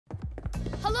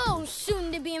Hello,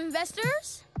 soon-to-be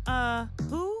investors.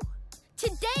 Who?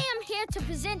 Today I'm here to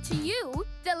present to you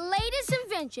the latest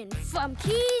invention from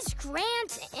Keys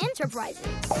Grant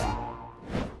Enterprises.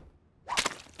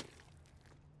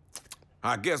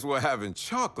 I guess we're having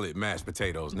chocolate mashed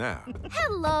potatoes now.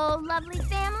 Hello, lovely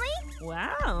family.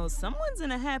 Wow, someone's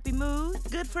in a happy mood.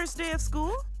 Good first day of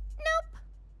school?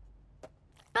 Nope.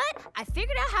 But I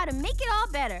figured out how to make it all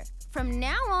better. From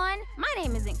now on, my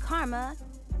name isn't Karma.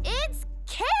 It's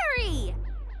Carrie.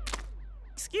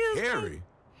 Excuse me? Carrie?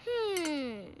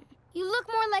 You look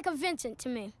more like a Vincent to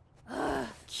me. Ugh,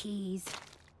 Keys.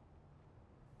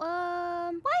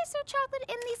 Why is there chocolate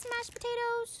in these mashed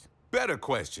potatoes? Better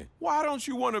question. Why don't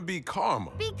you want to be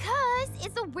Karma? Because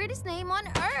it's the weirdest name on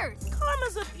earth.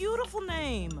 Karma's a beautiful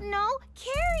name. No,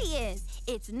 Carrie is.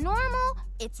 It's normal,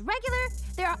 it's regular.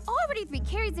 There are already 3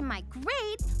 Carries in my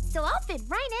grade, so I'll fit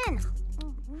right in.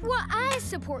 Well, I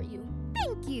support you.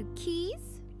 Thank you, Keys.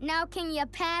 Now can you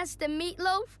pass the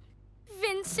meatloaf,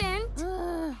 Vincent?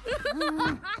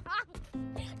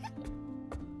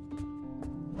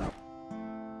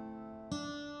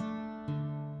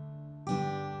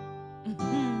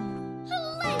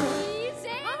 Ladies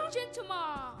and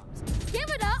gentlemen, give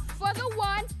it up for the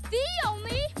one, the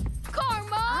only,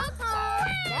 Karma Grant!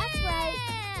 That's right.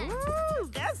 Ooh,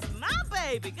 that's my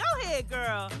baby. Go ahead,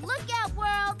 girl. Look out,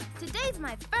 world. Today's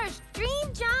my first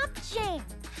dream job jam.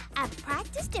 I've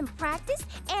practiced and practiced,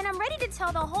 and I'm ready to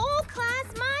tell the whole class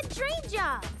my dream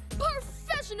job.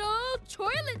 Professional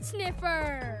toilet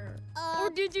sniffer! Or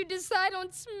did you decide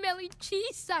on smelly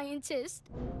cheese scientist?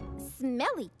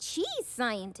 Smelly cheese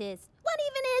scientist? What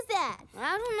even is that?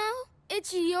 I don't know.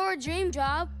 It's your dream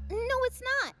job. No, it's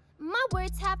not. My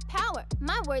words have power.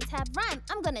 My words have rhyme.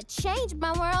 I'm gonna change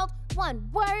my world one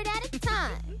word at a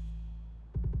time.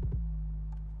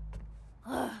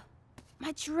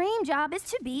 My dream job is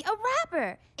to be a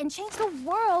rapper and change the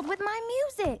world with my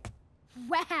music.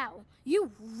 Wow,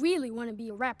 you really want to be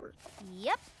a rapper.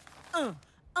 Yep.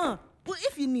 Well,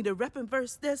 if you need a rapping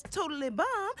verse that's totally bomb,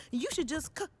 you should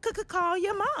just call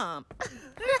your mom.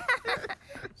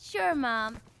 Sure,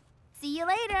 Mom. See you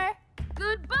later.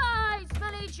 Goodbye,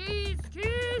 smelly cheese.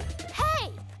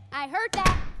 Hey, I heard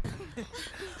that.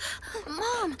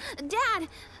 Mom, Dad,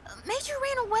 Major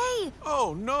ran away.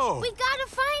 Oh, no. We gotta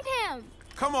find him.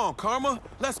 Come on, Karma.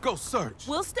 Let's go search.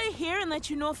 We'll stay here and let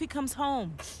you know if he comes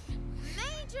home.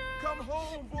 Major! Come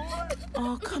home, boy.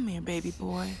 Oh, come here, baby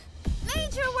boy.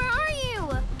 Major, where are you?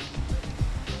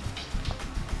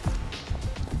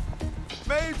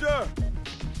 Major!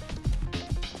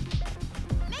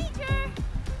 Major!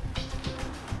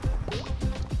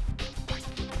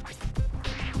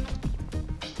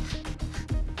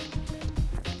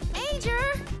 Major!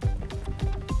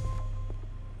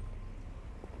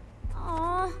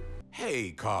 Aw.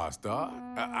 Hey, Carstar.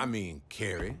 I mean,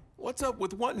 Carrie. What's up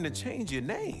with wanting to change your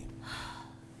name?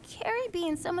 Carrie B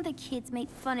and some of the kids made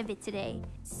fun of it today.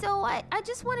 So I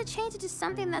just want to change it to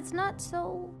something that's not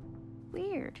so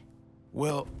weird.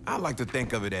 Well, I like to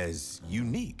think of it as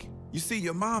unique. You see,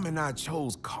 your mom and I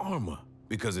chose Karma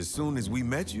because as soon as we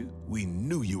met you, we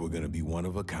knew you were gonna be one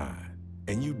of a kind.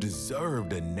 And you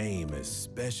deserved a name as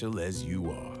special as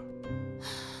you are.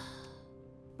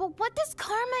 But what does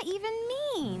karma even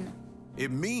mean? It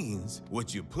means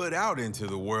what you put out into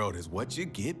the world is what you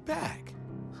get back.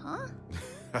 Huh?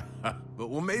 But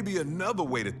well, maybe another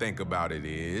way to think about it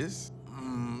is,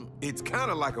 it's kind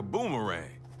of like a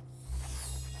boomerang.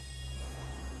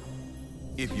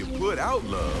 If you put out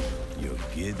love, you'll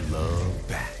get love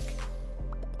back.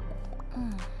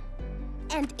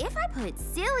 And if I put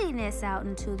silliness out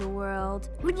into the world,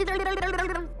 I'll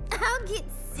get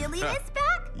silliness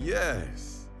back?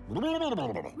 Yes.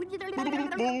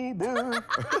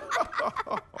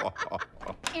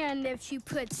 And if you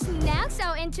put snacks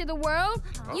out into the world,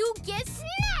 you get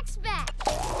snacks back.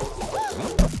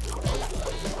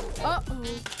 Uh-oh.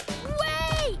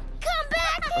 Wait! Come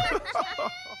back here!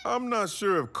 I'm not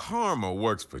sure if karma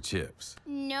works for chips.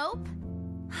 Nope.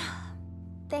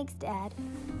 Thanks, Dad.